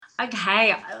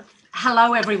Okay.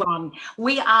 Hello, everyone.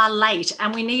 We are late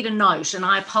and we need a note, and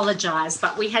I apologise,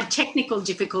 but we had technical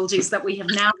difficulties that we have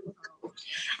now resolved.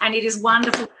 And it is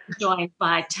wonderful to be joined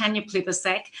by Tanya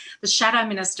Plibersek, the Shadow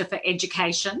Minister for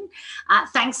Education.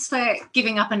 Thanks for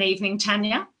giving up an evening,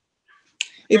 Tanya.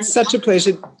 It's such a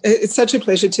pleasure. It's such a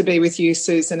pleasure to be with you,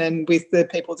 Susan, and with the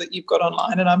people that you've got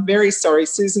online. And I'm very sorry.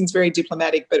 Susan's very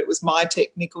diplomatic, but it was my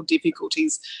technical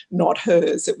difficulties, not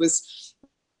hers. It was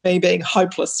me being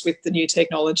hopeless with the new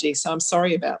technology. So I'm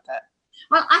sorry about that.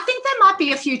 Well, I think there might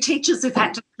be a few teachers who've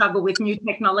had to struggle with new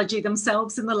technology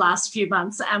themselves in the last few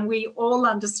months, and we all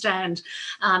understand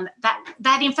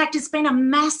that in fact it's been a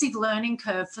massive learning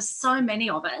curve for so many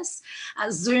of us,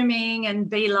 Zooming and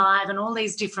BeLive and all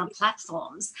these different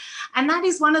platforms. And that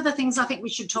is one of the things I think we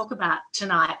should talk about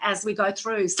tonight as we go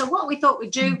through. So what we thought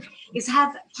we'd do is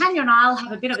have Tanya and I'll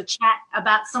have a bit of a chat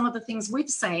about some of the things we've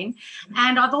seen,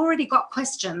 and I've already got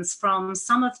questions from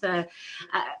some of the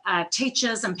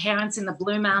teachers and parents in the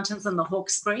Blue Mountains and the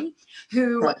Hawkesbury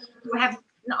who have,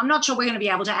 I'm not sure we're going to be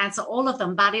able to answer all of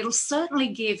them, but it'll certainly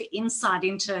give insight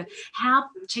into how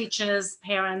teachers,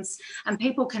 parents and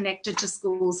people connected to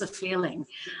schools are feeling.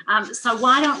 So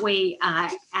why don't we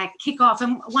kick off?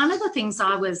 And one of the things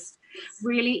I was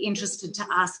really interested to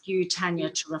ask you,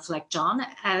 Tanya, to reflect on,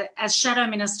 as Shadow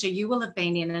Minister, you will have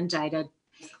been inundated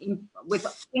with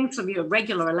things from your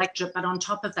regular electorate, but on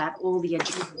top of that, all the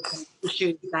education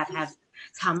issues that have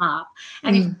come up.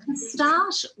 And if we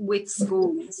start with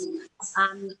schools,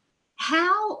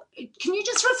 how can you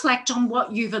just reflect on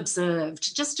what you've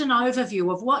observed, just an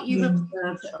overview of what you've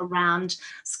observed around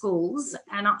schools?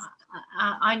 And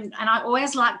I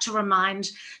always like to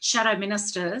remind shadow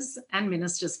ministers and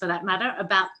ministers for that matter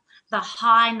about the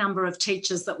high number of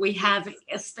teachers that we have,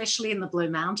 especially in the Blue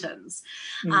Mountains,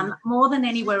 more than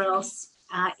anywhere else,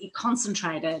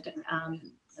 concentrated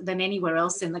than anywhere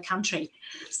else in the country.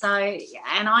 So,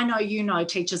 and I know, you know,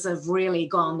 teachers have really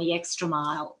gone the extra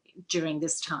mile during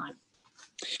this time.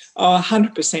 Oh,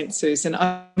 100%, Susan.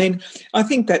 I mean, I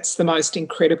think that's the most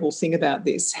incredible thing about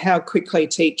this, how quickly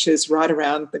teachers right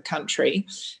around the country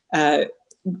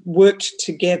worked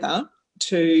together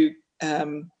to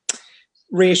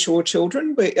reassure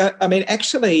children. I mean,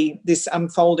 actually, this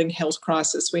unfolding health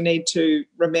crisis, we need to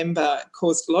remember,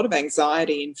 caused a lot of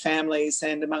anxiety in families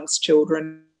and amongst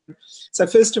children. So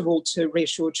first of all, to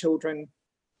reassure children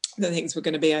that things were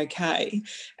going to be okay,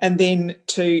 and then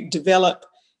to develop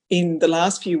in the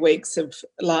last few weeks of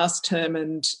last term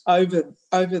and over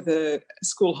the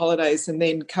school holidays and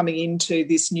then coming into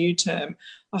this new term,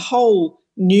 a whole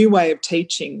new way of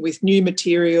teaching with new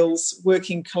materials,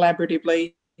 working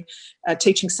collaboratively,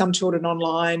 teaching some children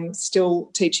online, still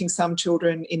teaching some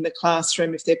children in the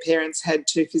classroom if their parents had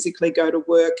to physically go to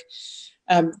work,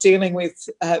 dealing with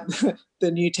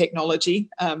the new technology,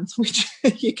 which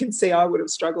you can see I would have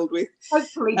struggled with.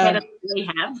 Hopefully better than we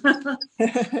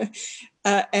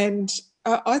have. And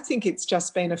I think it's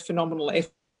just been a phenomenal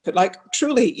effort. Like,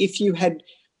 truly, if you had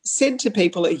said to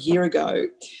people a year ago,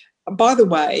 by the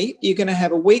way, you're going to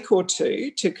have a week or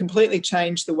two to completely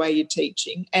change the way you're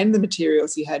teaching and the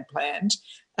materials you had planned,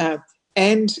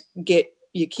 and get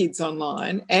your kids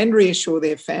online and reassure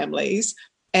their families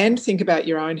and think about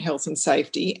your own health and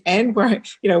safety and worry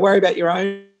about your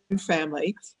own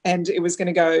family, and it was going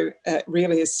to go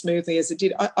really as smoothly as it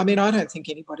did. I mean, I don't think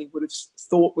anybody would have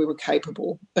thought we were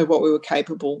capable of what we were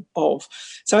capable of.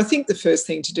 So I think the first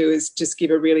thing to do is just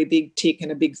give a really big tick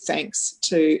and a big thanks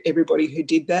to everybody who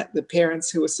did that, the parents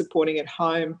who were supporting at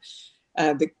home,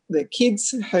 the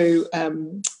kids who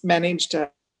managed,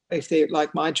 if they're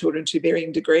like my children, to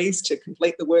varying degrees, to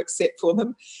complete the work set for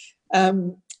them.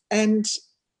 And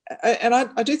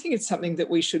I do think it's something that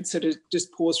we should sort of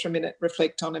just pause for a minute,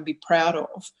 reflect on and be proud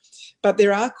of. But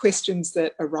there are questions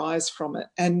that arise from it,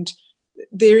 and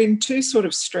they're in two sort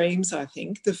of streams, I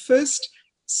think. The first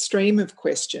stream of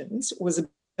questions was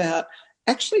about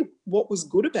actually what was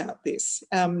good about this.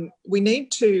 We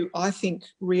need to, I think,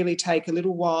 really take a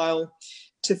little while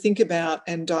to think about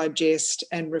and digest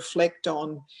and reflect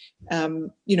on,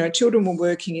 children were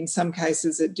working in some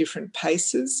cases at different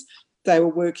paces. They were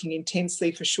working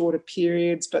intensely for shorter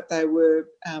periods, but they were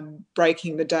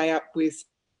breaking the day up with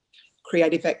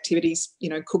creative activities,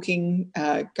 cooking,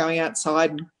 going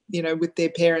outside, with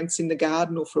their parents in the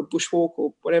garden or for a bushwalk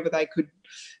or whatever they could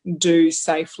do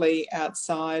safely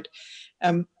outside.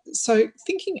 So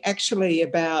thinking actually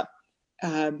about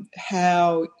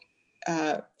how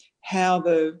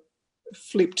the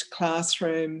flipped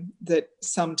classroom that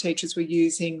some teachers were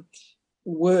using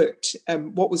worked,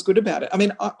 what was good about it. I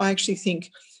mean, I actually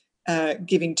think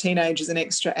giving teenagers an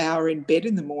extra hour in bed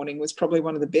in the morning was probably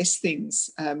one of the best things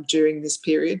during this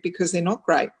period, because they're not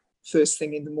great first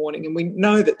thing in the morning. And we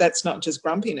know that that's not just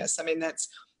grumpiness. I mean, that's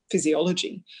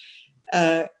physiology.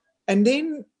 And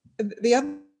then the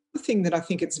other thing that I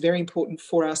think it's very important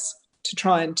for us to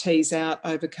try and tease out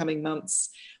over coming months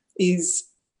is,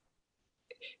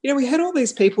 we had all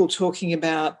these people talking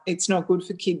about it's not good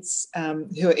for kids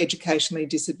who are educationally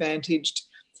disadvantaged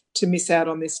to miss out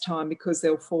on this time because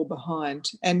they'll fall behind.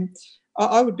 And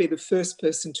I would be the first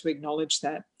person to acknowledge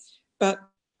that. But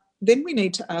then we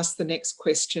need to ask the next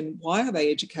question, why are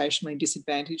they educationally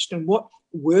disadvantaged, and what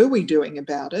were we doing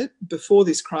about it before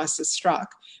this crisis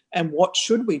struck, and what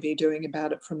should we be doing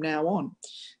about it from now on?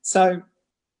 So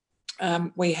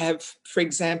we have, for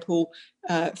example,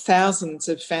 thousands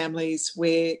of families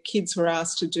where kids were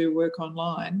asked to do work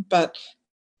online, but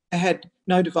they had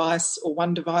no device or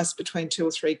one device between 2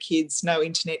 or 3 kids, no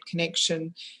internet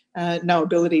connection, no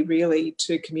ability really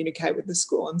to communicate with the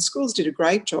school. And schools did a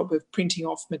great job of printing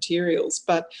off materials.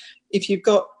 But if you've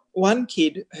got one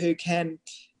kid who can,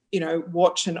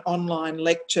 watch an online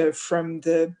lecture from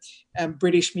the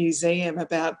British Museum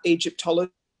about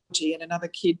Egyptology, and another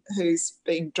kid who's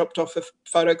being dropped off a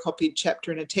photocopied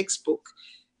chapter in a textbook,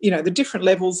 the different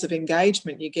levels of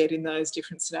engagement you get in those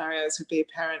different scenarios would be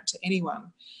apparent to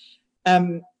anyone.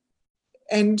 And,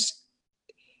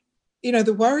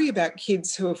 the worry about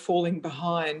kids who are falling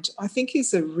behind, I think,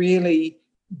 is a really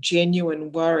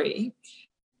genuine worry,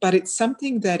 but it's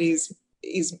something that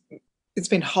it's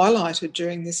been highlighted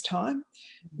during this time,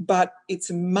 but it's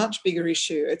a much bigger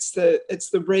issue. It's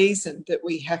the reason that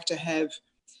we have to have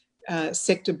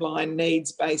sector-blind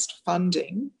needs-based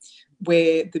funding,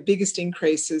 where the biggest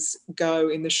increases go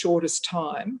in the shortest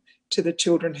time to the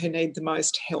children who need the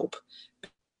most help.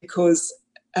 Because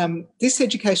this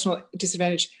educational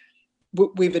disadvantage,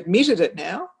 we've admitted it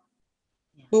now.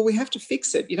 Well, we have to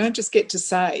fix it. You don't just get to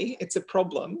say it's a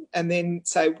problem and then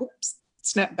say, whoops,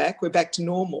 snap back, we're back to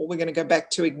normal. We're going to go back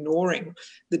to ignoring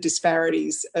the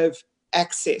disparities of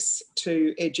access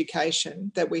to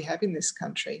education that we have in this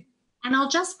country. And I'll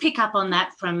just pick up on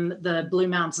that from the Blue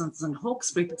Mountains and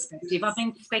Hawkesbury perspective. I've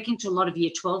been speaking to a lot of Year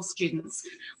 12 students.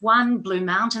 One Blue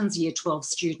Mountains Year 12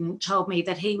 student told me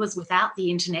that he was without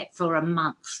the internet for a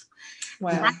month.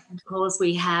 Wow. And that's because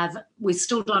we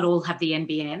still don't all have the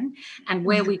NBN, and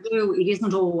where we do, it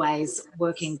isn't always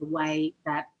working the way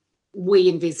that we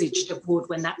envisaged it would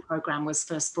when that program was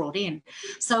first brought in.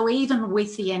 So even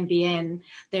with the NBN,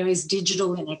 there is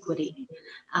digital inequity,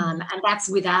 and that's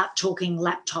without talking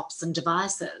laptops and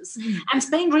devices. And it's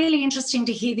been really interesting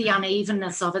to hear the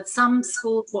unevenness of it. Some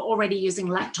schools were already using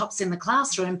laptops in the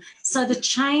classroom, so the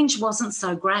change wasn't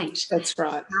so great. That's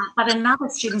right. But another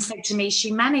student said to me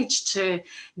she managed to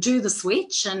do the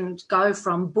switch and go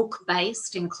from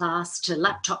book-based in class to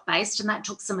laptop-based, and that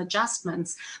took some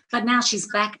adjustments. But now she's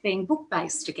back being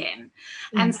book-based again.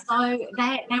 And so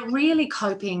they're really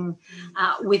coping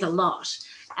with a lot.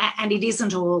 And it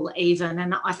isn't all even.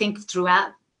 And I think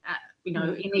throughout,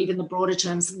 in even the broader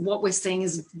terms, what we're seeing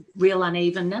is real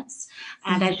unevenness.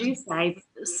 And as you say,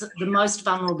 the most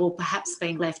vulnerable perhaps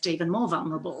being left even more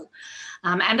vulnerable.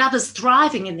 And others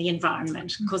thriving in the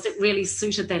environment because it really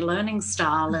suited their learning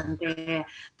style and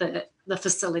the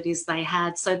facilities they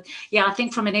had. So, yeah, I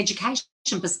think from an education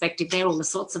perspective, they're all the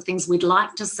sorts of things we'd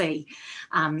like to see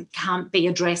can't be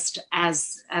addressed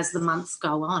as the months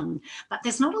go on. But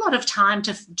there's not a lot of time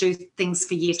to do things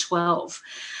for Year 12.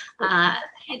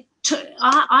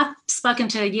 I've spoken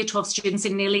to Year 12 students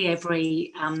in nearly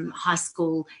every high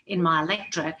school in my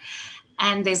electorate,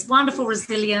 and there's wonderful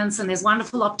resilience and there's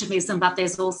wonderful optimism, but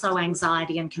there's also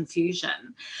anxiety and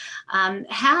confusion.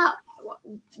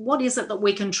 What is it that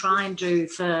we can try and do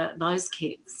for those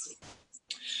kids?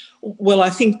 Well, I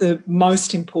think the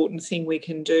most important thing we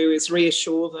can do is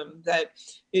reassure them that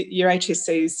your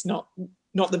HSC is not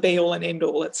the be-all and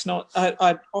end-all. It's not.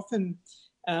 I often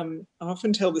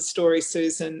tell the story,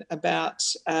 Susan, about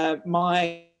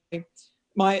my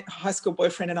high school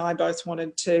boyfriend and I both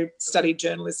wanted to study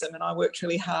journalism, and I worked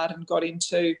really hard and got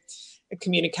into a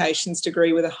communications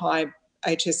degree with a high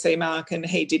HSC mark, and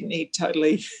he didn't. He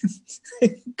totally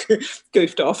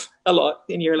goofed off a lot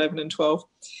in year 11 and 12.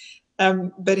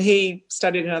 But he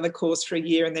studied another course for a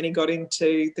year, and then he got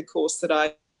into the course that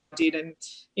I did. And,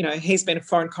 he's been a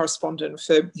foreign correspondent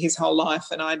for his whole life,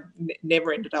 and I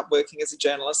never ended up working as a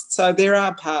journalist. So there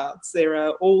are paths. There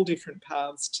are all different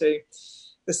paths to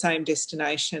the same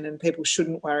destination, and people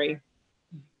shouldn't worry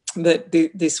that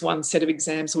this one set of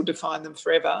exams will define them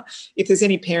forever. If there's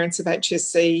any parents of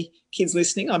HSC kids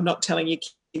listening, I'm not telling you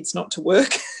kids not to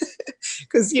work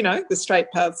because, the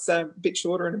straight path's a bit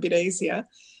shorter and a bit easier.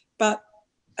 But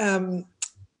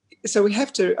so we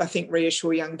have to, I think,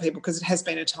 reassure young people, because it has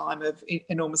been a time of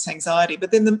enormous anxiety. But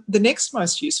then the next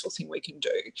most useful thing we can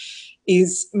do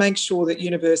is make sure that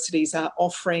universities are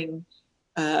offering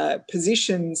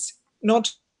positions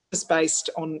not just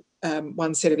based on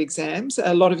one set of exams.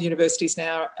 A lot of universities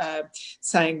now are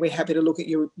saying we're happy to look at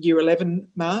your Year 11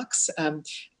 marks.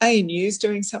 ANU is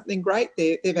doing something great.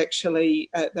 They've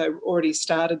actually, they've already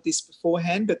started this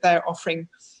beforehand, but they're offering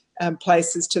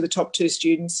places to the top 2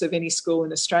 students of any school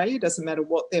in Australia, doesn't matter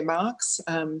what their marks,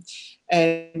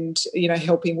 and, you know,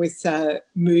 helping with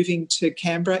moving to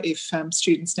Canberra if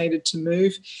students needed to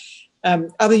move.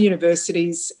 Other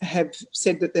universities have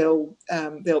said that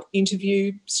they'll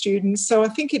interview students. So I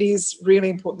think it is really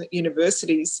important that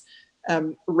universities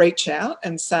reach out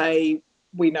and say,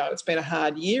 we know it's been a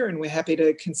hard year and we're happy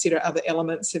to consider other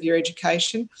elements of your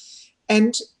education.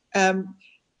 And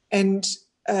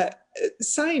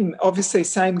same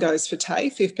goes for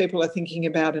TAFE. If people are thinking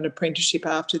about an apprenticeship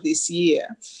after this year,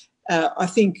 I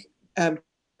think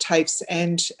TAFEs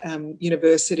and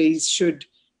universities should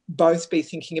both be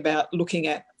thinking about looking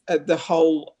at the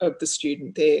whole of the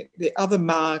student, their other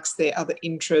marks, their other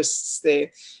interests, their,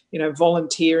 you know,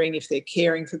 volunteering, if they're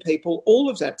caring for people, all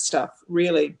of that stuff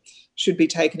really should be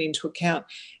taken into account.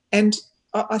 And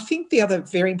I think the other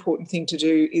very important thing to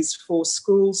do is for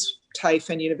schools, TAFE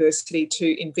and university,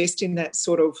 to invest in that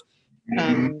sort of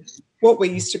what we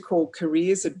used to call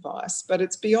careers advice, but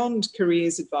it's beyond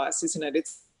careers advice, isn't it?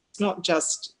 It's not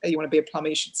just, you want to be a plumber,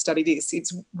 you should study this.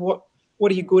 It's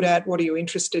what are you good at? What are you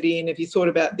interested in? Have you thought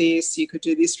about this? You could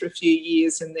do this for a few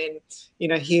years and then, you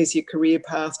know, here's your career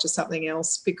path to something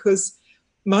else. Because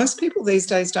most people these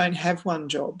days don't have one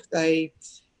job.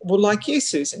 Well, like you,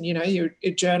 Susan, you know, you're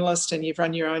a journalist and you've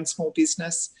run your own small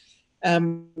business. A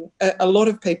lot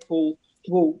of people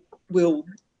will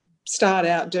start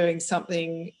out doing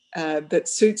something that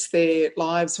suits their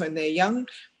lives when they're young,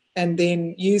 and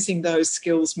then using those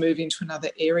skills move into another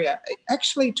area.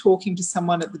 Actually talking to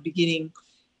someone at the beginning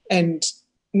and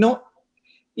not,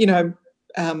 you know,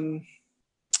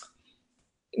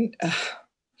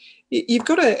 you've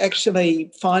got to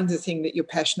actually find the thing that you're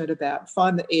passionate about,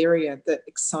 find the area that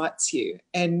excites you,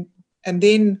 and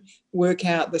then work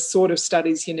out the sort of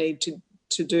studies you need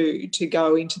to do to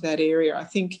go into that area. I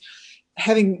think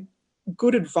having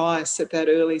good advice at that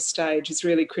early stage is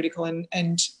really critical,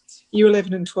 and Year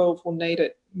 11 and 12 will need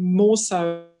it more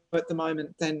so at the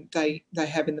moment than they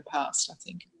have in the past, I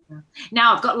think.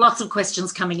 Now, I've got lots of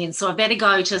questions coming in, so I better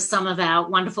go to some of our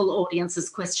wonderful audience's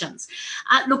questions.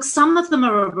 Look, some of them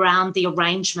are around the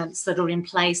arrangements that are in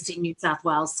place in New South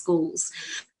Wales schools.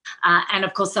 And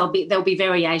of course, there'll be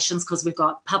variations because we've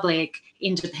got public,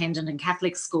 independent, and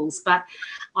Catholic schools. But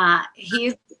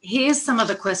here's some of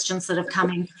the questions that have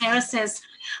come in. Sarah says,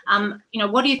 you know,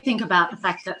 what do you think about the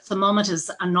fact that thermometers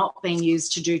are not being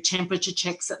used to do temperature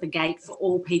checks at the gate for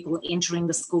all people entering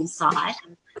the school site?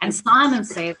 And Simon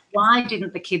says, why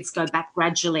didn't the kids go back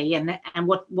gradually? And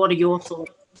what are your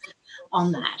thoughts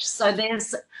on that? So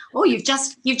there's, you've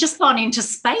just gone into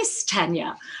space,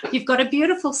 Tanya. You've got a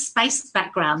beautiful space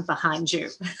background behind you.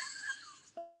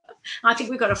 I think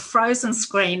we've got a frozen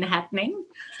screen happening.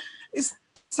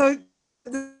 So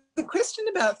the question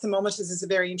about thermometers is a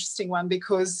very interesting one,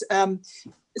 because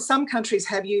some countries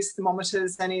have used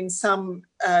thermometers, and in some,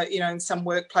 in some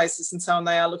workplaces and so on,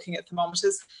 they are looking at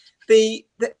thermometers. The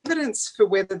evidence for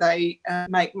whether they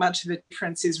make much of a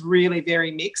difference is really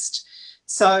very mixed.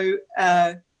 So,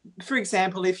 for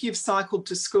example, if you've cycled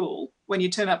to school, when you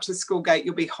turn up to the school gate,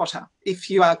 you'll be hotter. If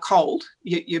you are cold,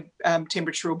 your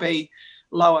temperature will be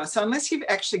lower. So unless you've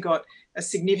actually got a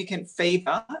significant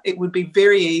fever, it would be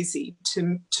very easy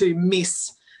to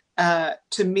miss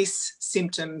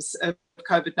symptoms of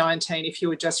COVID-19 if you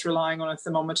were just relying on a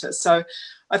thermometer. So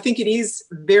I think it is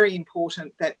very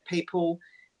important that people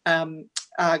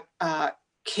are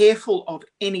careful of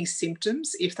any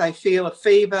symptoms. If they feel a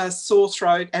fever, sore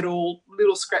throat at all,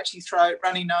 little scratchy throat,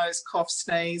 runny nose, cough,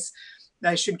 sneeze,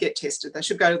 they should get tested. They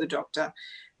should go to the doctor.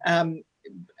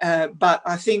 But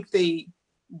I think the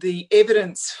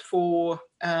evidence for,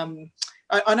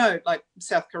 I know like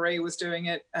South Korea was doing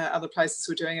it, other places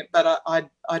were doing it, but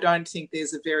I don't think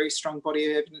there's a very strong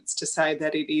body of evidence to say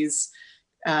that it is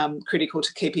critical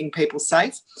to keeping people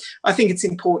safe. I think it's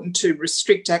important to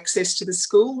restrict access to the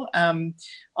school.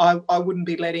 I wouldn't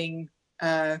be letting,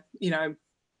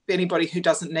 anybody who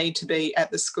doesn't need to be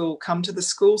at the school come to the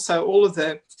school. So all of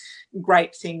the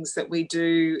great things that we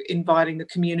do, inviting the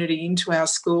community into our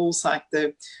schools, like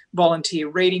the volunteer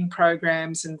reading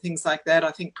programs and things like that,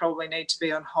 I think probably need to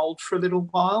be on hold for a little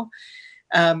while.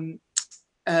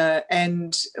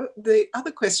 And the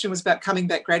other question was about coming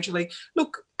back gradually.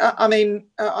 Look, I mean,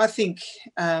 I think,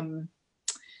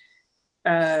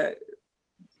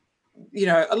 you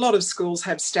know, a lot of schools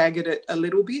have staggered it a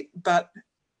little bit, but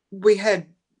we had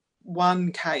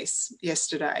one case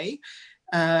yesterday,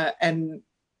 and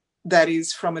that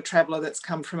is from a traveller that's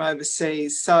come from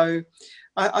overseas. So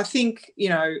I think, you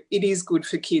know, it is good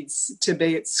for kids to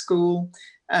be at school.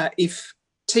 If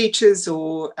teachers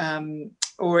or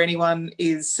anyone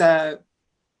is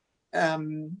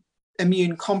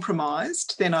immune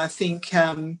compromised, then I think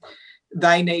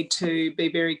they need to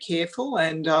be very careful,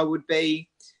 and I would be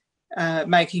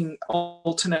making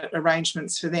alternate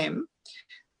arrangements for them.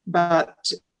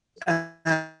 But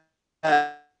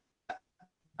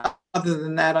other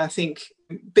than that, I think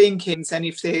being kids, and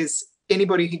if there's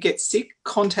anybody who gets sick,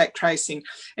 contact tracing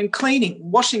and cleaning,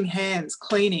 washing hands,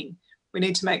 cleaning. We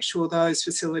need to make sure those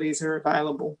facilities are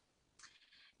available.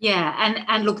 Yeah,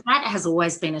 and look, that has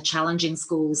always been a challenge in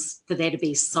schools, for there to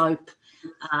be soap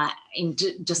in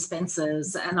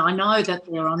dispensers. And I know that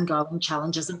there are ongoing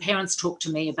challenges, and parents talk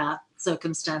to me about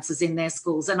circumstances in their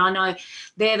schools. And I know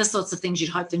they're the sorts of things you'd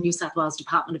hope the New South Wales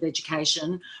Department of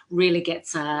Education really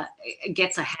gets a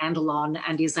handle on,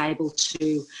 and is able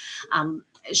to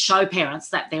show parents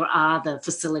that there are the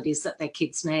facilities that their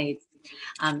kids need.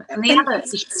 And the other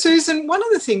issue, Susan, one of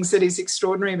the things that is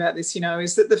extraordinary about this, you know,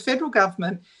 is that the federal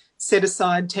government set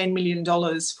aside $10 million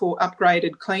for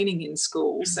upgraded cleaning in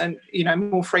schools, and, you know,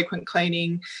 more frequent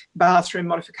cleaning, bathroom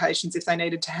modifications if they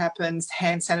needed to happen,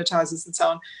 hand sanitisers and so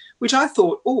on, which I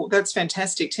thought, oh, that's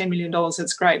fantastic, $10 million,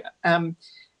 that's great. And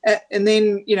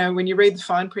then, you know, when you read the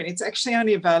fine print, it's actually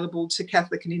only available to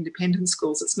Catholic and independent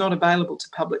schools. It's not available to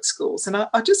public schools. And I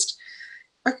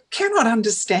cannot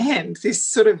understand this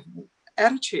sort of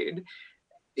attitude.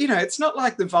 You know, it's not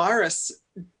like the virus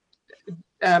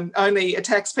only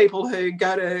attacks people who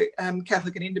go to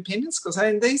Catholic and independent schools.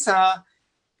 I mean, these are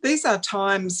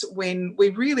times when we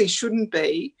really shouldn't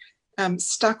be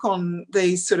stuck on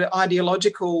these sort of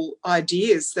ideological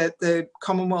ideas that the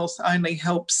Commonwealth only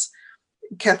helps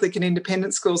Catholic and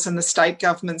independent schools and the state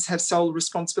governments have sole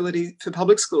responsibility for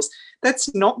public schools.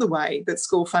 That's not the way that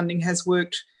school funding has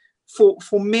worked for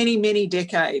many, many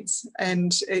decades,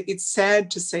 and it's sad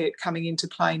to see it coming into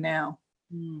play now.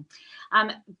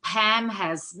 Pam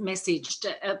has messaged,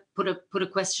 put a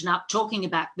question up talking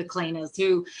about the cleaners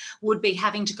who would be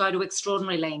having to go to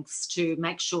extraordinary lengths to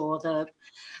make sure that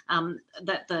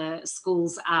the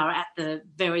schools are at the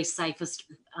very safest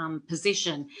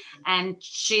position. And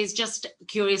she's just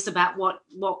curious about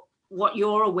what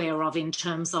you're aware of in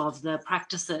terms of the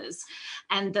practices,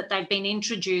 and that they've been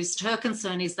introduced. Her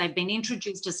concern is they've been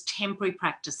introduced as temporary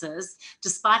practices,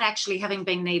 despite actually having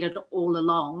been needed all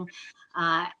along,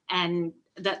 and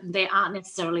that there aren't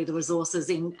necessarily the resources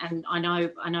in. And I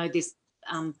know this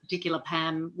particular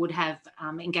Pam would have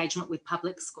engagement with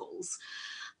public schools.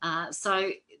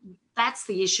 So that's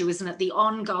the issue, isn't it? The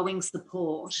ongoing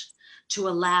support to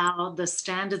allow the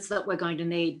standards that we're going to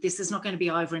need. This is not going to be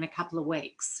over in a couple of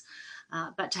weeks,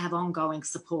 but to have ongoing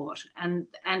support. And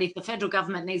if the federal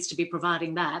government needs to be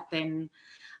providing that, then,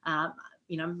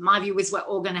 you know, my view is we're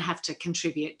all going to have to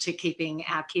contribute to keeping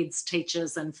our kids,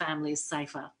 teachers and families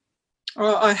safer.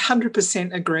 Well, I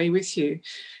 100% agree with you,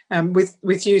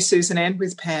 with you, Susan, and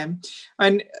with Pam.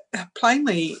 And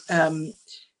plainly,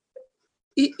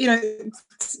 you know,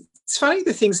 it's funny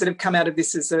the things that have come out of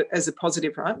this as a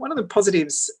positive, right? One of the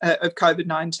positives of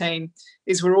COVID-19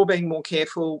 is we're all being more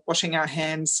careful, washing our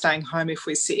hands, staying home if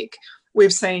we're sick.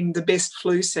 We've seen the best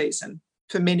flu season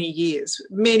for many years.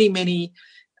 Many,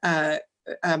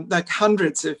 like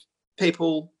hundreds of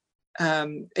people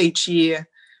each year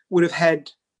would have had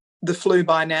the flu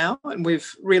by now, and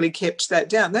we've really kept that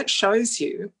down. That shows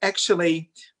you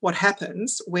actually what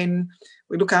happens when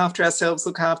we look after ourselves,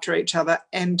 look after each other,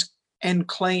 and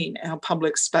clean our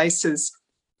public spaces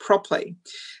properly.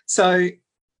 So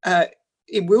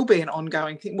it will be an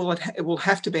ongoing thing. Well, it will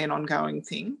have to be an ongoing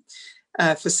thing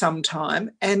for some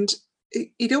time. And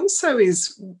it also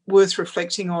is worth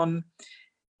reflecting on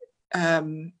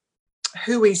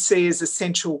who we see as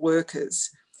essential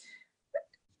workers.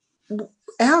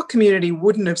 Our community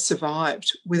wouldn't have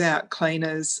survived without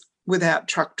cleaners, without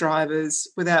truck drivers,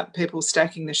 without people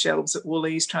stacking the shelves at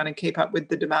Woolies trying to keep up with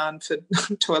the demand for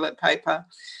toilet paper.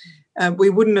 We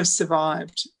wouldn't have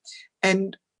survived.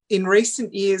 And in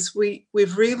recent years,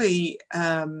 we've really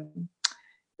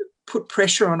put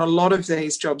pressure on a lot of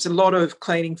these jobs. A lot of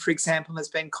cleaning, for example, has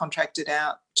been contracted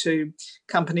out to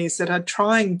companies that are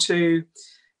trying to,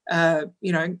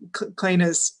 clean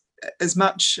as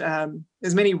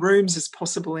many rooms as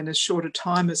possible in as short a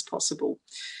time as possible.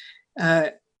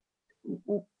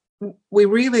 we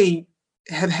really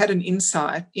have had an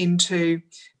insight into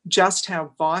just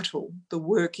how vital the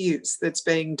work is that's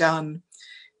being done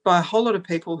by a whole lot of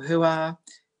people who are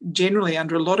generally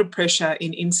under a lot of pressure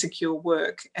in insecure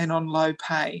work and on low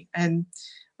pay. And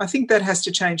I think that has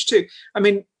to change too. I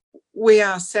mean, we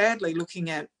are sadly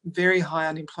looking at very high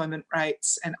unemployment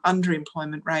rates and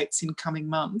underemployment rates in coming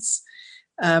months.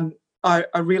 I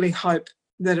really hope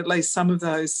that at least some of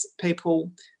those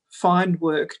people find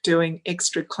work doing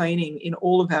extra cleaning in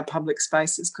all of our public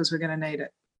spaces, because we're going to need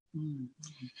it.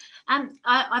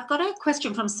 I've got a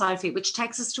question from Sophie, which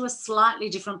takes us to a slightly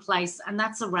different place, and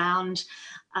that's around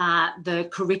the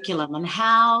curriculum and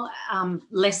how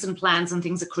lesson plans and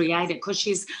things are created, because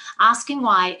she's asking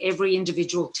why every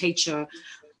individual teacher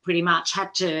pretty much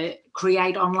had to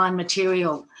create online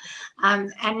material.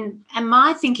 And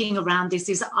my thinking around this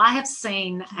is I have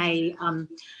seen a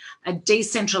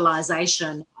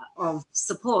decentralisation of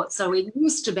support. So there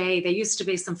used to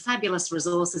be some fabulous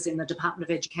resources in the Department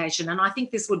of Education, and I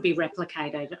think this would be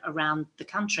replicated around the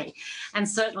country. And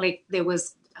certainly there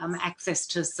was access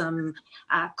to some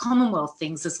Commonwealth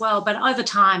things as well. But over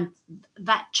time,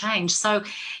 that changed. So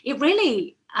it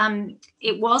really,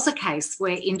 it was a case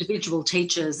where individual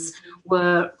teachers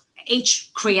were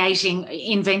each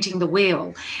inventing the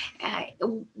wheel.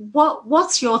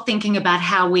 What's your thinking about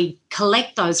how we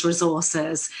collect those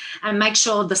resources and make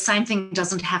sure the same thing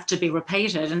doesn't have to be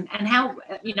repeated, and how,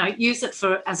 use it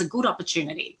as a good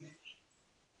opportunity?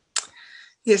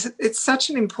 Yes, it's such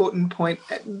an important point,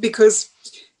 because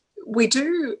we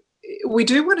do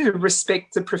want to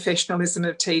respect the professionalism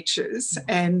of teachers,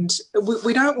 and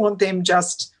we don't want them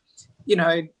just,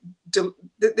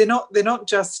 they're not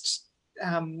just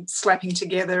slapping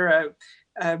together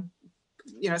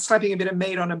slapping a bit of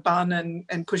meat on a bun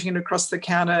and pushing it across the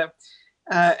counter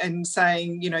and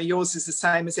saying, yours is the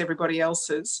same as everybody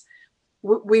else's.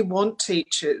 We want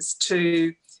teachers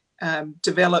to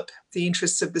develop the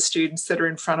interests of the students that are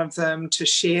in front of them, to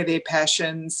share their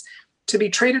passions, to be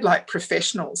treated like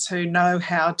professionals who know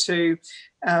how to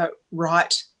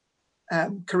write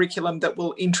curriculum that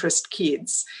will interest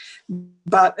kids.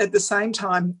 But at the same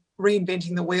time,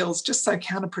 reinventing the wheel is just so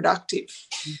counterproductive.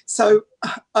 So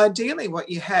ideally what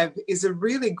you have is a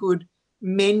really good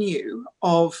menu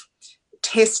of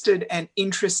tested and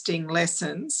interesting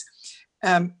lessons.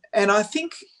 And I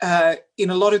think in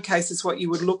a lot of cases what you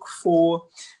would look for,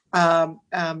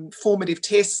 formative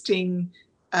testing,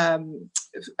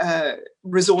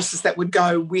 resources that would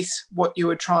go with what you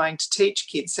were trying to teach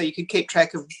kids, so you could keep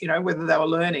track of, whether they were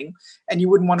learning, and you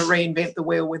wouldn't want to reinvent the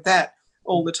wheel with that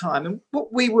all the time. And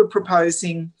what we were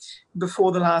proposing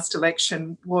before the last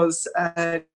election was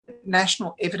a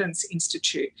National Evidence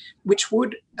Institute, which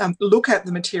would look at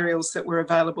the materials that were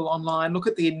available online, look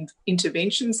at the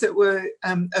interventions that were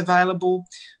available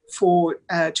for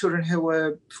children who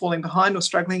were falling behind or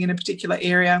struggling in a particular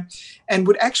area, and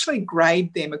would actually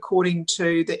grade them according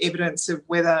to the evidence of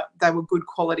whether they were good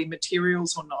quality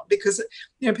materials or not. Because,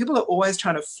 people are always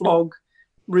trying to flog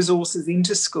resources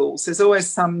into schools. There's always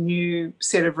some new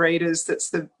set of readers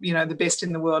that's the best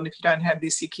in the world, and if you don't have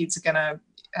this, your kids are going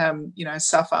to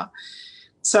suffer.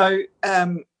 So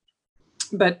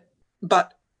but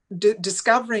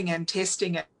discovering and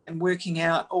testing and working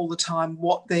out all the time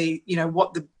what the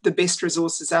best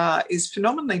resources are is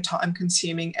phenomenally time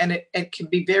consuming, and it can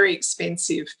be very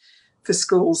expensive for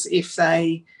schools if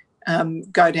they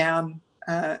go down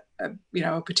a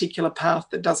particular path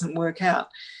that doesn't work out.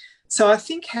 So I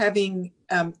think having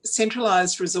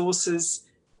centralised resources,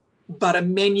 but a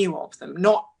menu of them,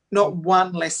 not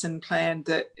one lesson plan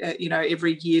that,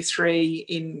 every year 3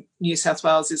 in New South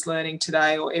Wales is learning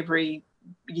today, or every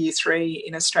year 3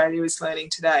 in Australia is learning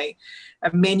today.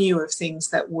 A menu of things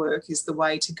that work is the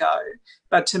way to go,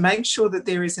 but to make sure that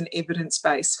there is an evidence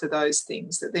base for those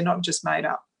things, that they're not just made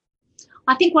up.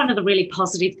 I think one of the really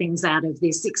positive things out of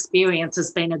this experience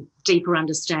has been a deeper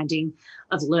understanding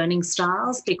of learning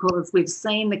styles, because we've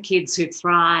seen the kids who've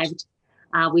thrived,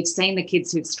 we've seen the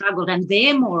kids who've struggled, and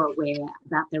they're more aware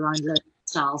about their own learning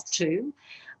styles too.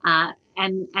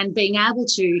 And being able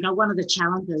to, one of the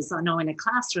challenges I know in a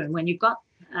classroom when you've got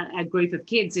a group of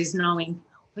kids is knowing,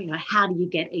 how do you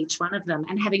get each one of them?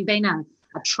 And having been a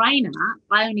trainer,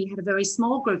 I only had a very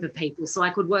small group of people, so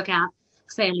I could work out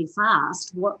fairly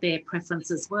fast what their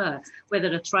preferences were, whether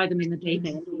to throw them in the deep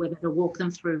end or whether to walk them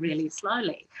through really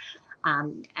slowly.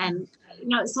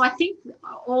 So I think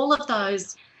all of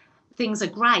those things are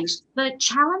great. The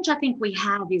challenge I think we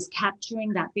have is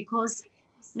capturing that, because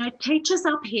teachers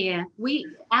up here,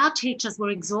 our teachers were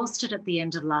exhausted at the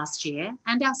end of last year,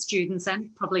 and our students,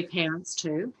 and probably parents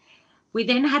too. We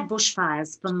then had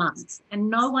bushfires for months and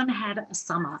no one had a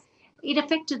summer. It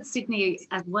affected Sydney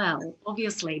as well,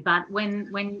 obviously, but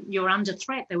when you're under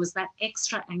threat, there was that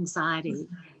extra anxiety.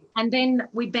 And then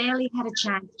we barely had a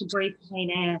chance to breathe clean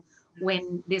air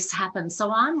when this happened.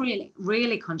 So I'm really,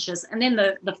 really conscious. And then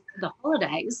the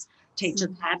holidays teachers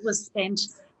had was spent,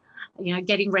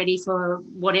 getting ready for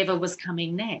whatever was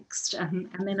coming next. And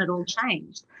then it all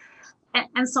changed.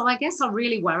 And so I guess I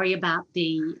really worry about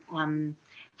the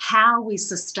how we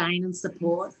sustain and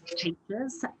support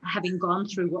teachers having gone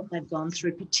through what they've gone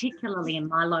through, particularly in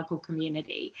my local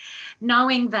community,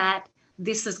 knowing that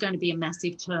this is going to be a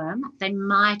massive term. They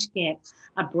might get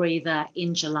a breather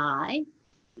in July,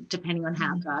 depending on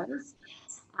how it goes.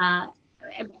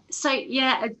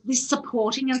 This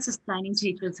supporting and sustaining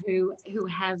teachers who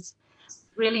have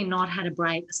really not had a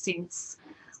break since,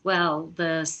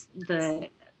 the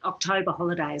October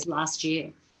holidays last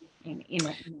year in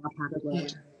our part of the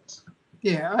world.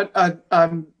 Yeah,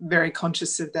 I'm very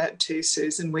conscious of that too,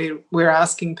 Susan. We're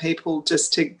asking people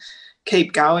just to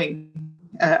keep going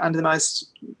under the most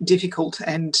difficult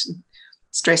and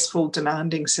stressful,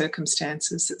 demanding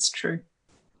circumstances. It's true.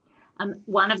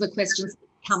 One of the questions that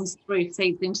comes through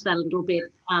feeds into that a little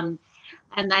bit, and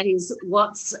that is,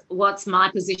 what's my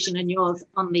position and yours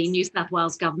on the New South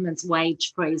Wales government's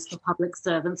wage freeze for public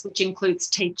servants, which includes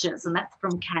teachers, and that's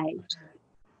from Kay.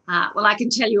 Well, I can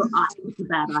tell you I think it's a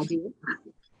bad idea.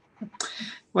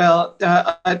 Well,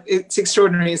 it's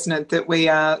extraordinary, isn't it, that we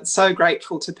are so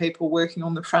grateful to people working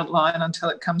on the front line until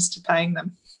it comes to paying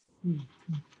them.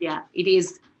 Yeah, it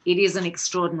is. It is an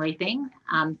extraordinary thing.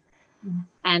 And,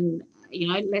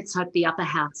 let's hope the upper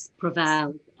house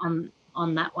prevails on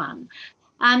that one.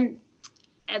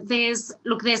 There's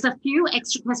a few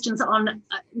extra questions on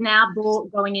now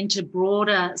going into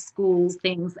broader school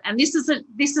things, and this is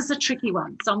a tricky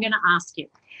one, so I'm going to ask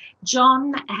it.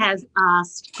 John has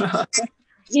asked.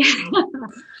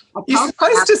 You're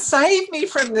supposed to save me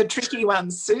from the tricky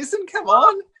ones, Susan. Come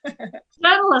on.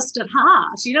 Journalist at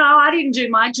heart. I didn't do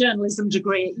my journalism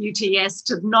degree at UTS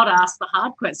to not ask the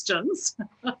hard questions.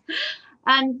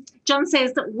 And John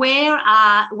says that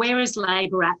where is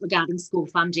Labor at regarding school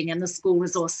funding and the school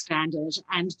resource standard,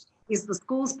 and is the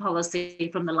schools policy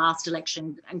from the last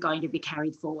election going to be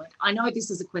carried forward? I know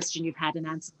this is a question you've had and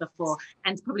answered before,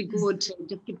 and it's probably good to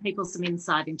just give people some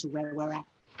insight into where we're at.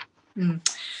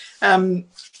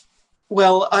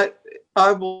 Well,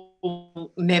 I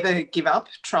will never give up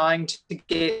trying to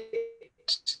get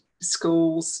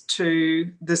schools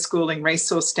to the schooling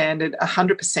resource standard,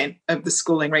 100% of the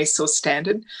schooling resource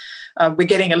standard. We're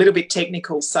getting a little bit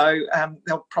technical, so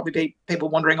there'll probably be people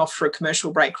wandering off for a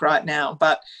commercial break right now,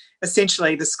 but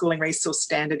essentially the schooling resource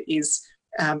standard is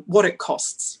what it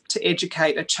costs to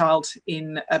educate a child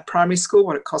in a primary school,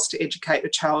 what it costs to educate a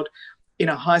child in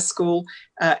a high school,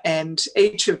 and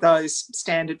each of those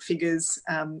standard figures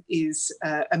is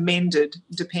amended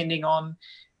depending on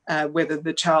whether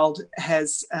the child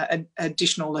has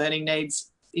additional learning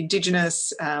needs,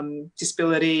 Indigenous,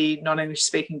 disability, non-English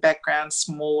speaking background,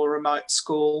 small or remote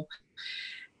school.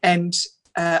 And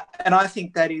I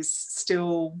think that is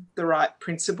still the right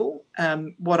principle.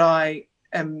 What I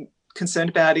am concerned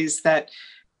about is that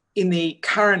in the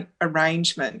current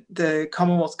arrangement, the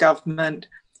Commonwealth Government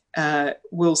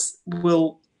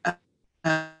will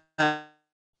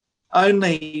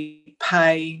only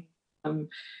pay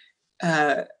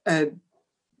a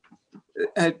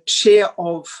share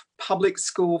of public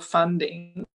school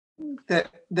funding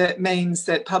that means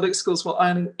that public schools will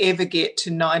only ever get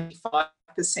to 95%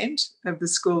 of the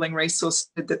schooling resource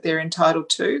that they're entitled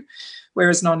to,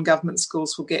 whereas non-government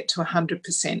schools will get to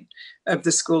 100% of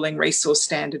the schooling resource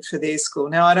standard for their school.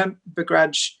 Now, I don't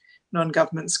begrudge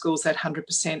non-government schools that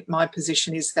 100%. My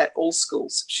position is that all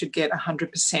schools should get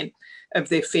 100% of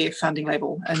their fair funding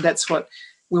level, and that's what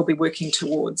we'll be working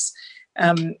towards.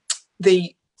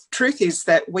 The truth is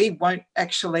that we won't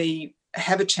actually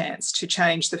have a chance to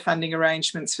change the funding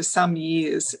arrangements for some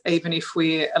years, even if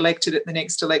we're elected at the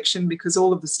next election, because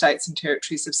all of the states and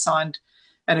territories have signed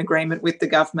an agreement with the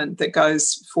government that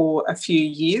goes for a few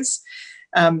years.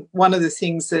 One of the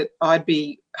things that I'd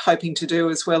be hoping to do,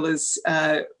 as well as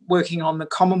working on the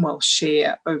Commonwealth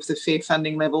share of the fair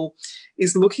funding level,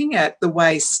 is looking at the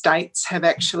way states have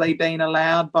actually been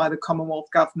allowed by the Commonwealth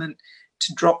Government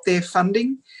to drop their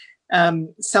funding.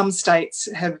 Some states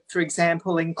have, for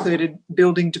example, included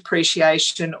building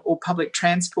depreciation or public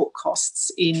transport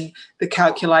costs in the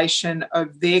calculation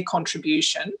of their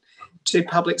contribution to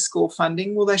public school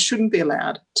funding. Well, they shouldn't be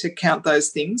allowed to count those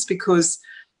things, because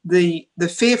the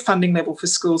fair funding level for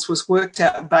schools was worked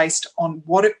out based on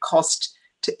what it cost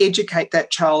to educate that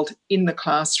child in the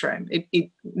classroom.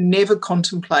 It never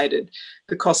contemplated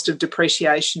the cost of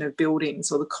depreciation of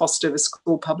buildings or the cost of a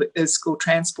school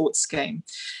transport scheme.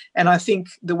 And I think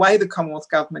the way the Commonwealth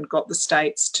Government got the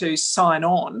states to sign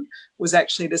on was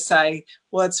actually to say,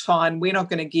 well, that's fine, we're not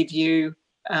going to give you,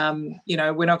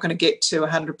 we're not going to get to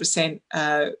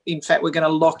 100%. In fact, we're going to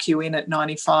lock you in at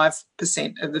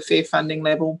 95% of the fair funding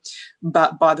level.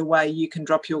 But by the way, you can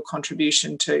drop your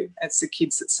contribution too. It's the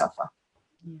kids that suffer.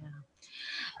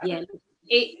 Yeah.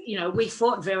 We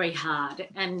fought very hard,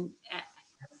 and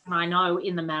I know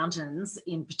in the mountains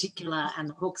in particular and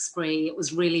the Hawkesbury, it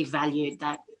was really valued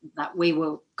that we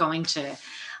were going to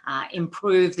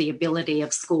improve the ability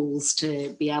of schools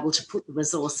to be able to put the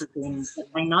resources in that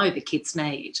they know the kids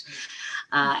need.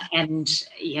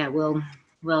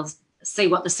 We'll see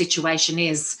what the situation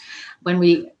is when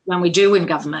we do in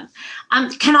government.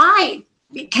 Can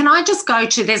I just go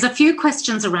to, there's a few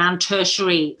questions around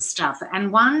tertiary stuff,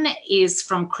 and one is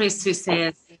from Chris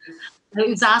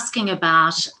who's asking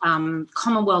about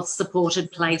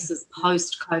Commonwealth-supported places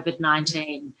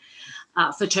post-COVID-19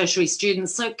 for tertiary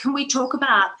students. So can we talk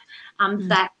about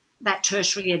that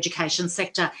tertiary education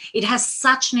sector? It has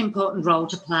such an important role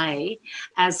to play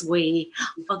as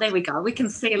there we go. We can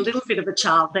see a little bit of a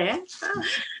child there.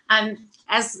 And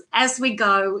as we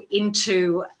go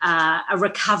into a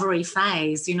recovery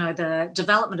phase, the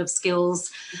development of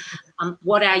skills,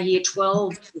 what our Year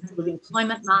 12, the sort of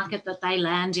employment market that they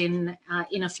land in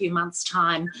a few months'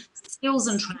 time, skills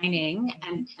and training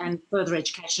and further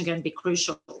education are going to be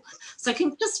crucial. So can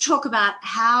you just talk about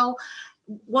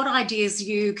what ideas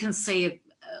you can see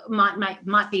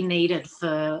might be needed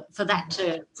for that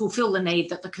to fulfil the need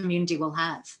that the community will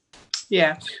have?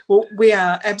 Yeah, well, we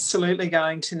are absolutely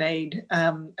going to need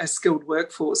a skilled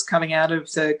workforce coming out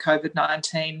of the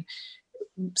COVID-19,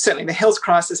 certainly the health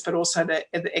crisis, but also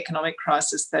the economic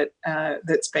crisis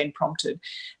that's been prompted.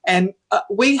 And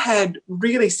we had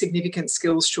really significant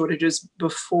skills shortages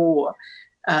before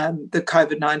the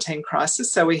COVID-19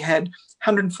 crisis. So we had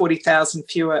 140,000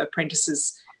 fewer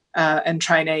apprentices and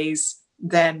trainees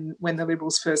than when the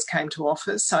Liberals first came to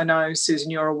office. I know,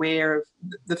 Susan, you're aware of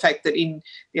the fact that in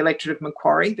the electorate of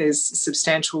Macquarie, there's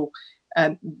substantially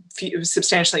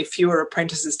fewer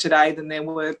apprentices today than there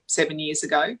were 7 years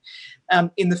ago.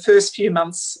 In the first few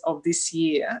months of this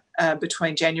year,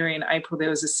 between January and April,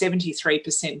 there was a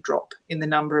 73% drop in the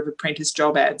number of apprentice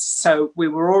job ads. So we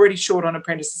were already short on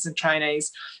apprentices and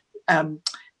trainees.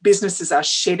 Businesses are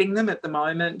shedding them at the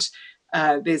moment.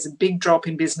 There's a big drop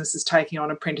in businesses taking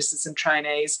on apprentices and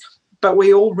trainees, but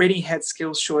we already had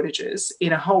skills shortages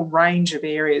in a whole range of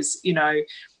areas,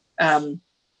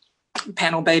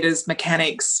 panel beaters,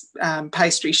 mechanics,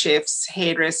 pastry chefs,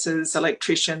 hairdressers,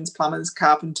 electricians, plumbers,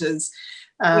 carpenters,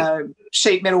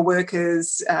 sheet metal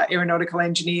workers, aeronautical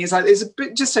engineers. There's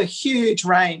just a huge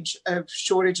range of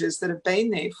shortages that have been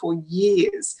there for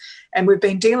years, and we've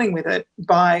been dealing with it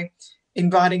by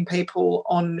inviting people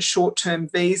on short-term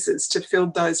visas to fill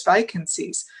those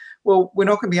vacancies. Well, we're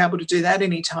not going to be able to do that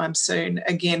anytime soon,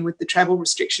 again, with the travel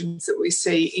restrictions that we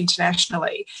see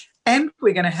internationally. And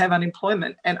we're going to have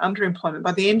unemployment and underemployment.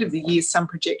 By the end of the year, some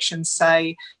projections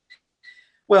say,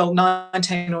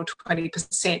 19 or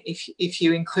 20% if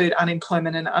you include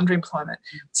unemployment and underemployment.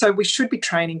 So we should be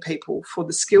training people for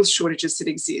the skills shortages that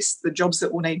exist, the jobs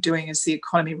that we'll need doing as the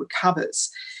economy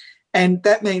recovers. And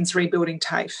that means rebuilding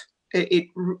TAFE. It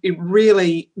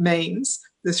really means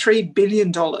the $3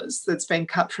 billion that's been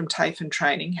cut from TAFE and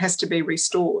training has to be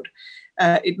restored.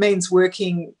 It means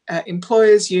working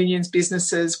employers, unions,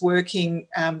 businesses, working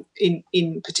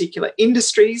in particular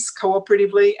industries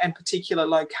cooperatively and particular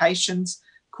locations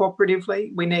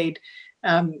cooperatively. We need,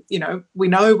 we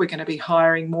know we're going to be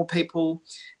hiring more people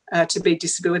to be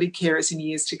disability carers in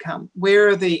years to come. Where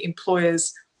are the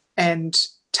employers and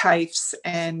TAFEs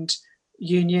and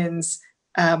unions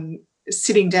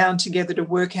sitting down together to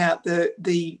work out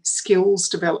the skills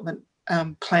development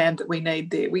plan that we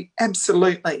need there? We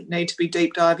absolutely need to be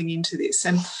deep diving into this.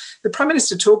 And the Prime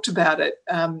Minister talked about it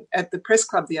at the press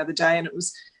club the other day, and it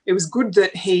was good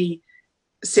that he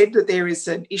said that there is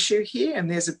an issue here and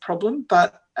there's a problem,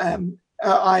 but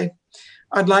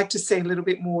I'd like to see a little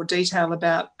bit more detail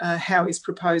about how he's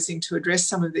proposing to address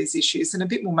some of these issues and a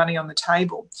bit more money on the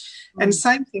table. And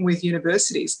same thing with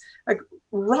universities. Like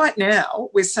right now,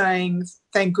 we're saying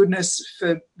thank goodness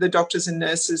for the doctors and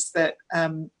nurses that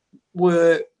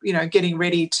were, getting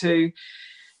ready to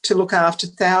look after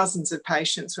thousands of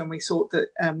patients when we thought that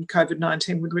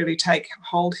COVID-19 would really take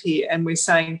hold here. And we're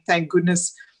saying thank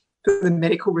goodness for the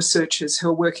medical researchers who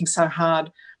are working so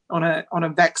hard on a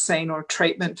vaccine or a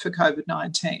treatment for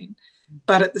COVID-19.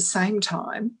 But at the same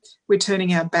time, we're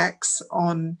turning our backs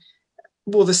on,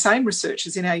 well, the same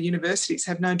researchers in our universities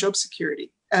have no job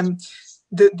security.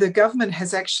 The government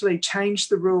has actually changed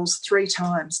the rules 3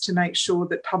 times to make sure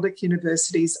that public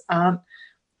universities aren't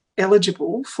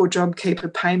eligible for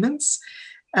JobKeeper payments.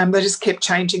 They just kept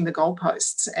changing the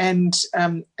goalposts, and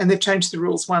they've changed the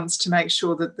rules once to make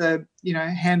sure that the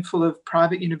handful of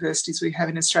private universities we have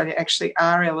in Australia actually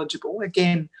are eligible.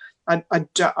 Again,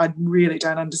 I really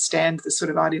don't understand the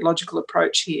sort of ideological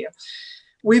approach here.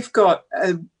 We've got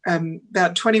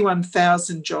about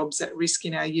 21,000 jobs at risk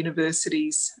in our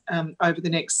universities over the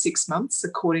next 6 months,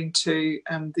 according to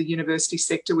the university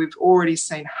sector. We've already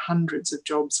seen hundreds of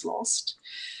jobs lost.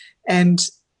 And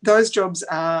those jobs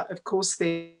are, of course,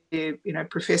 they're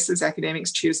professors,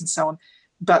 academics, tutors and so on,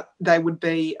 but they would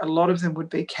be, a lot of them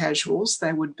would be casuals.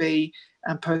 They would be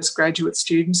postgraduate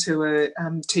students who are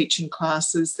teaching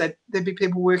classes. There'd be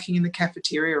people working in the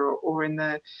cafeteria or in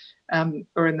the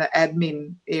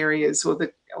admin areas or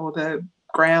the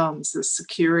grounds, the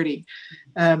security.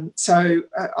 So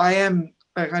I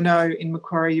know in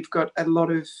Macquarie you've got a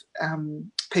lot of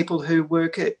people who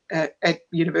work at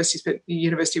universities, but the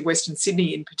University of Western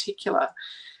Sydney in particular.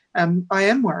 I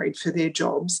am worried for their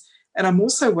jobs, and I'm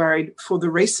also worried for the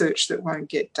research that won't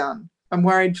get done. I'm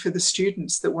worried for the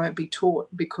students that won't be taught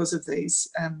because of these.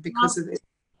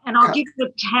 And I'll give you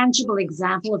a tangible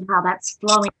example of how that's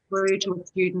flowing through to a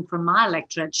student from my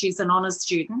electorate. She's an honours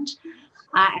student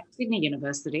at Sydney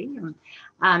University,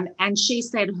 and she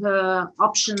said her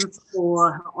options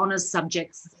for her honours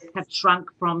subjects have shrunk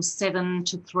from 7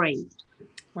 to 3.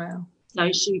 Wow. So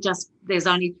there's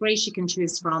only 3 she can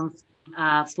choose from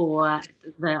for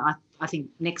I think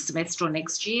next semester or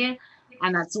next year,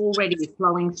 and that's already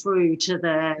flowing through to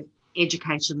the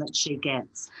education that she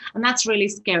gets. And that's really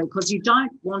scary, because you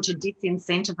don't want to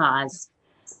disincentivise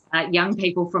young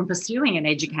people from pursuing an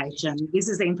education. This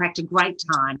is, in fact, a great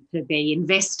time to be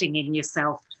investing in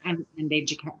yourself and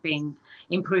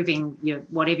improving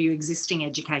whatever your existing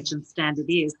education standard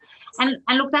is. And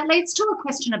look, that leads to a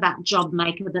question about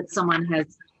JobMaker that someone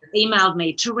has emailed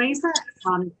me. Teresa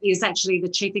is actually the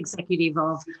chief executive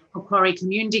of Macquarie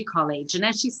Community College, and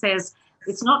as she says,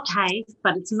 it's not TAFE,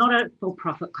 but it's not a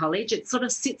for-profit college. It sort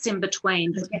of sits in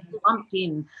between, but gets lumped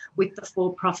in with the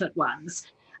for-profit ones.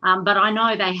 But I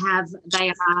know they are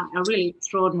a really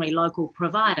extraordinary local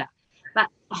provider. But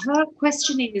her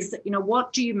question is,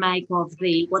 what do you make of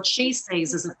what she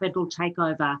sees as a federal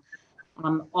takeover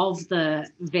of the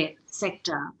vet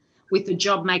sector with the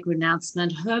JobMaker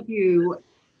announcement? Her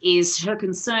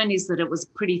concern is that it was a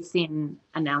pretty thin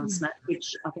announcement,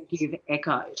 which I think you've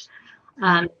echoed.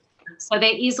 So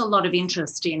there is a lot of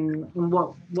interest in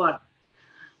what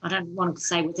I don't want to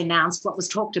say was announced, what was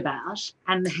talked about,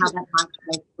 and how that might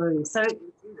go through. So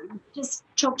just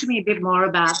talk to me a bit more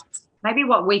about maybe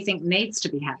what we think needs to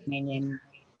be happening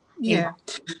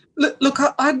Look,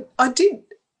 I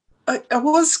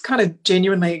was kind of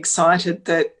genuinely excited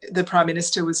that the Prime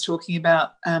Minister was talking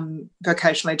about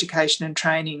vocational education and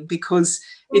training, because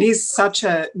it is such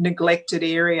a neglected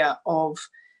area of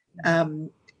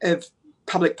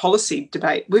public policy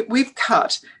debate. We've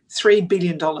cut $3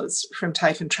 billion from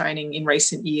TAFE and training in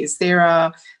recent years. There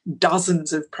are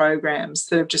dozens of programs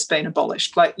that have just been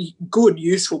abolished, like good,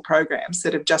 useful programs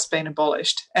that have just been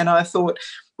abolished. And I thought,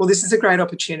 well, this is a great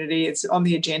opportunity. It's on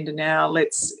the agenda now.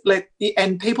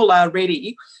 And people are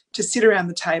ready to sit around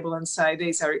the table and say,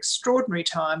 these are extraordinary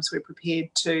times. We're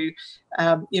prepared to,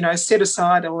 set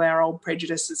aside all our old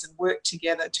prejudices and work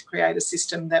together to create a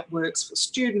system that works for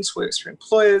students, works for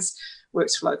employers,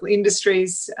 works for local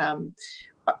industries.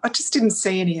 I just didn't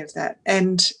see any of that.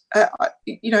 And,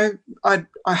 I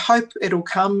hope it'll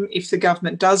come if the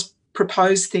government does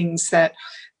propose things that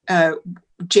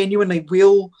genuinely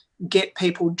will get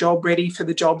people job ready for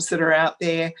the jobs that are out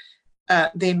there.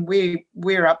 Then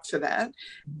we're up for that.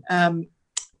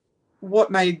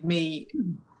 What made me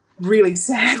really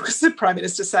sad was the Prime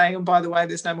Minister saying, oh, by the way,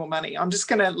 there's no more money. I'm just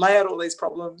going to lay out all these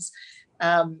problems,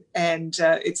 and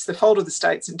it's the fault of the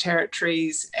states and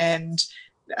territories, and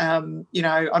I'm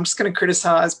just going to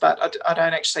criticise, but I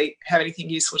don't actually have anything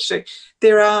useful to do.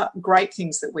 There are great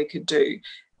things that we could do.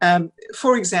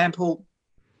 For example,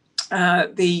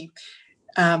 when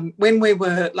we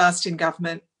were last in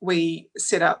government, we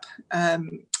set up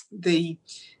the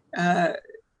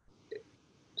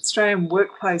Australian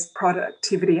Workplace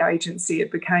Productivity Agency,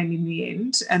 it became in the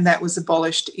end, and that was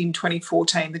abolished in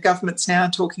 2014. The government's now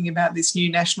talking about this new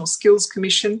National Skills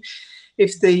Commission.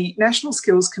 If the National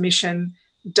Skills Commission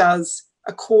does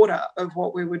a quarter of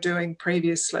what we were doing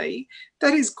previously,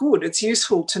 that is good. It's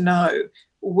useful to know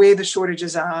where the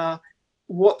shortages are,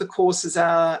 what the courses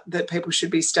are that people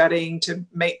should be studying to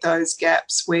meet those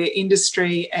gaps, where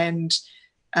industry and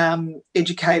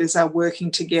educators are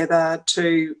working together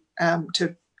to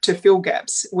fill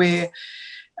gaps, where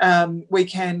we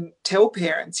can tell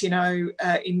parents,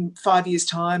 in 5 years'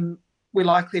 time, we're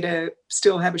likely to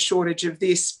still have a shortage of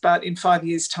this, but in 5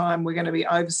 years' time, we're going to be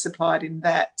oversupplied in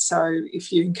that. So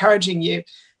if you're encouraging your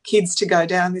kids to go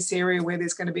down this area where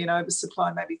there's going to be an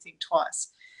oversupply, maybe think twice.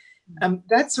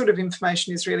 That sort of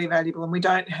information is really valuable, and we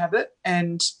don't have it.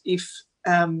 And if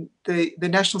the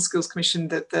National Skills Commission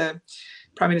that the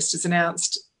Prime Minister's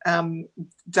announced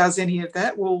does any of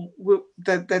that,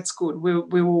 that's good.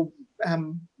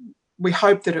 We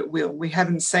hope that it will. We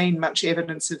haven't seen much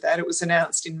evidence of that. It was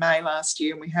announced in May last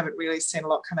year, and we haven't really seen a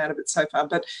lot come out of it so far.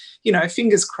 But,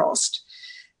 fingers crossed.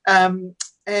 And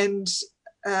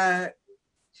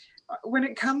when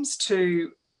it comes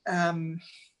to,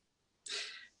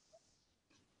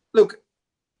 look,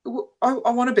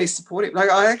 I want to be supportive. Like,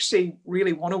 I actually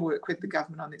really want to work with the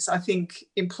government on this. I think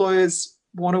employers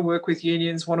want to work with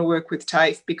unions, want to work with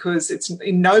TAFE, because it's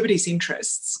in nobody's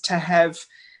interests to have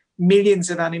millions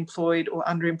of unemployed or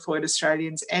underemployed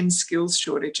Australians and skills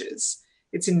shortages.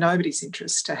 It's in nobody's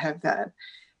interest to have that.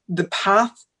 The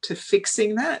path to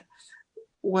fixing that,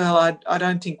 well, I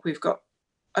don't think we've got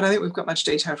much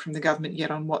detail from the government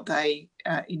yet on what they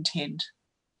intend.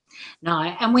 No,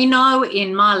 and we know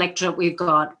in my electorate we've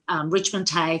got Richmond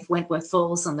TAFE, Wentworth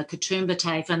Falls and the Katoomba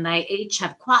TAFE, and they each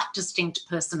have quite distinct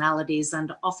personalities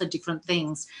and offer different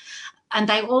things. And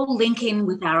they all link in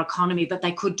with our economy, but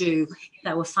they could do, if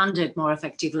they were funded more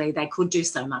effectively, they could do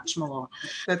so much more.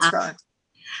 That's right.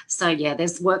 So, yeah,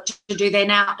 there's work to do there.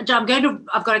 Now, I've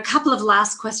got a couple of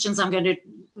last questions I'm going to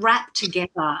wrap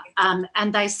together,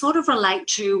 and they sort of relate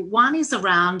to, one is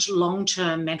around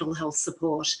long-term mental health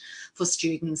support for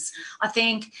students. I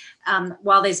think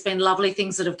while there's been lovely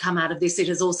things that have come out of this, it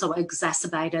has also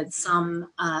exacerbated some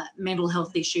mental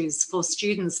health issues for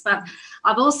students. But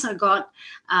I've also got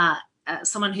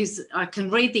someone I can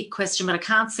read the question, but I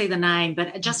can't see the name,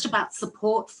 but just about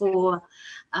support for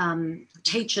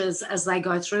teachers as they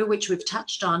go through, which we've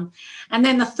touched on. And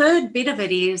then the third bit of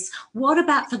it is, what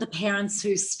about for the parents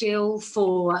who still,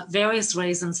 for various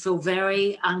reasons, feel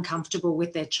very uncomfortable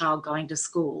with their child going to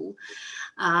school,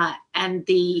 and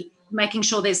making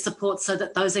sure there's support so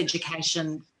that that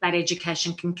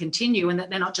education can continue, and that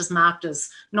they're not just marked as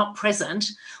not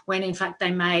present when in fact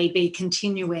they may be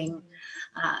continuing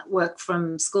work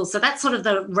from school. So that's sort of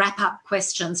the wrap-up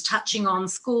questions, touching on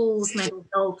schools, mental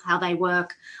health, how they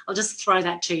work. I'll just throw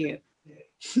that to you.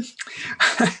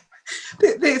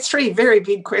 They're three very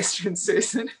big questions,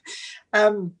 Susan.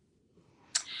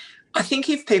 I think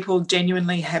if people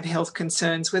genuinely have health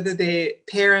concerns, whether they're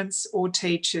parents or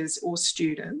teachers or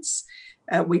students,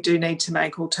 we do need to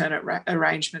make alternate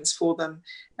arrangements for them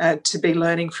to be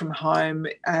learning from home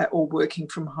or working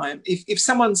from home. If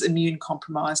someone's immune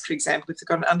compromised, for example, if they've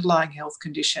got an underlying health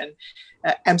condition,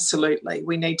 absolutely,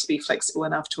 we need to be flexible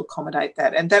enough to accommodate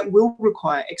that. And that will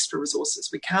require extra resources.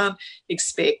 We can't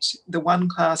expect the one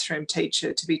classroom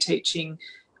teacher to be teaching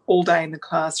all day in the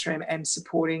classroom and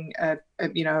supporting,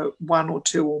 one or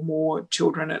two or more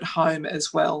children at home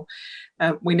as well.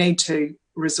 We need to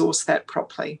resource that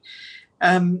properly.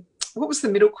 What was the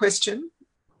middle question?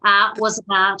 Was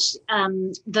about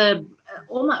the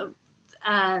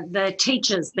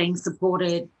teachers being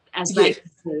supported as they go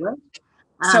forward.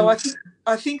 So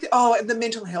I think the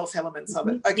mental health elements of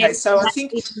it. Okay, so I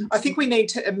think we need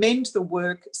to amend the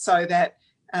work so that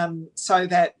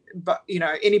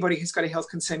anybody who's got a health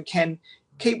concern can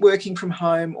keep working from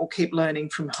home or keep learning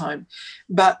from home.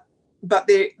 But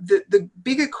the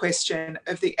bigger question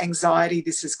of the anxiety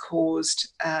this has caused,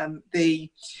 the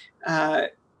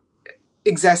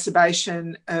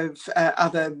exacerbation of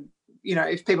other,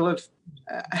 if people have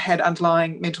had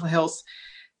underlying mental health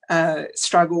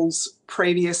struggles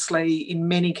previously, in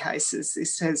many cases,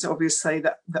 this has obviously,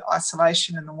 the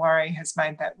isolation and the worry has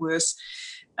made that worse.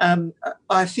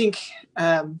 I think,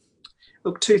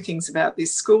 two things about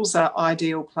this. Schools are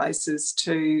ideal places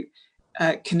to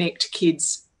connect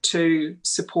kids to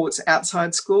supports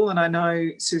outside school. And I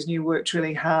know, Susan, you worked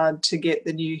really hard to get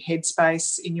the new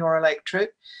headspace in your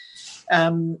electorate.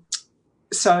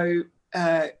 So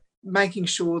making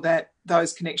sure that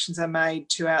those connections are made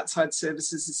to outside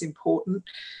services is important.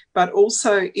 But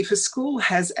also, if a school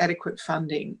has adequate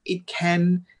funding, it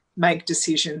can make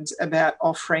decisions about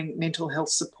offering mental health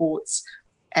supports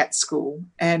at school.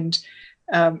 And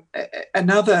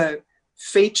another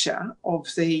feature of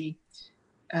the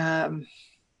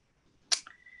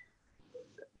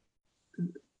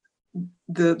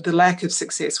the lack of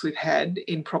success we've had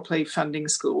in properly funding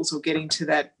schools or getting to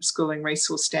that schooling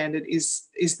resource standard is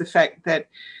the fact that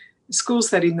schools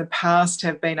that in the past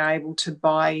have been able to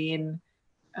buy in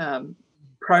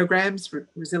programs,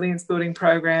 resilience building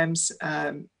programs,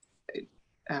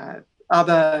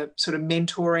 other sort of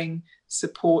mentoring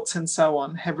supports and so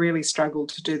on, have really struggled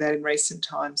to do that in recent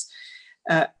times.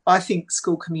 I think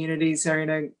school communities are in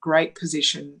a great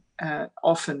position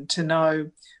often to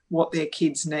know what their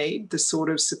kids need, the sort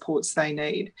of supports they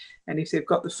need, and if they've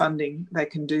got the funding, they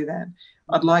can do that.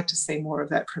 I'd like to see more of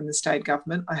that from the state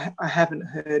government. I haven't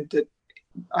heard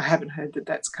that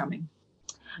that's coming.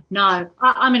 No,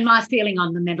 I mean, my feeling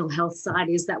on the mental health side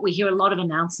is that we hear a lot of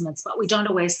announcements, but we don't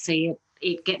always see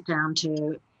it get down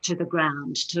to the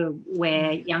ground, to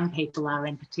where young people are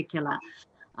in particular.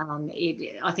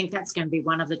 I think that's going to be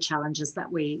one of the challenges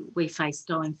that we face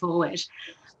going forward.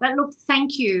 But look,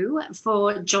 thank you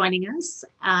for joining us.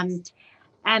 And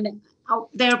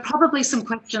there are probably some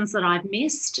questions that I've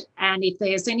missed, and if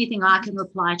there's anything I can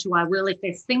reply to, I will. If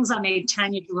there's things I need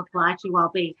Tanya to reply to, I'll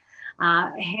be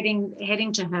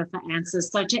heading to her for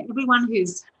answers. So to everyone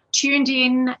who's tuned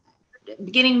in,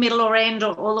 beginning, middle or end,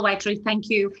 or all the way through, thank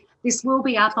you. This will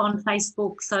be up on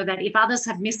Facebook so that if others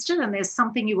have missed it and there's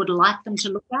something you would like them to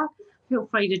look at, feel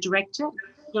free to direct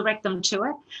them to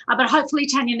it. But hopefully,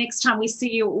 Tanya, next time we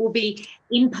see you, it will be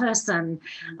in person,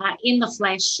 in the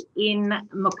flesh, in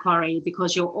Macquarie,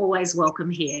 because you're always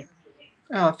welcome here.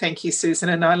 Oh, thank you, Susan,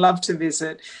 and I love to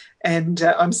visit. And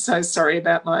I'm so sorry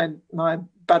about my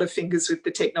butterfingers with the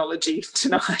technology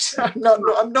tonight.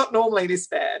 I'm not normally this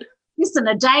bad. Listen,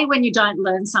 a day when you don't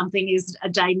learn something is a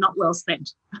day not well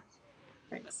spent.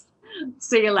 Thanks.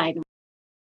 See you later.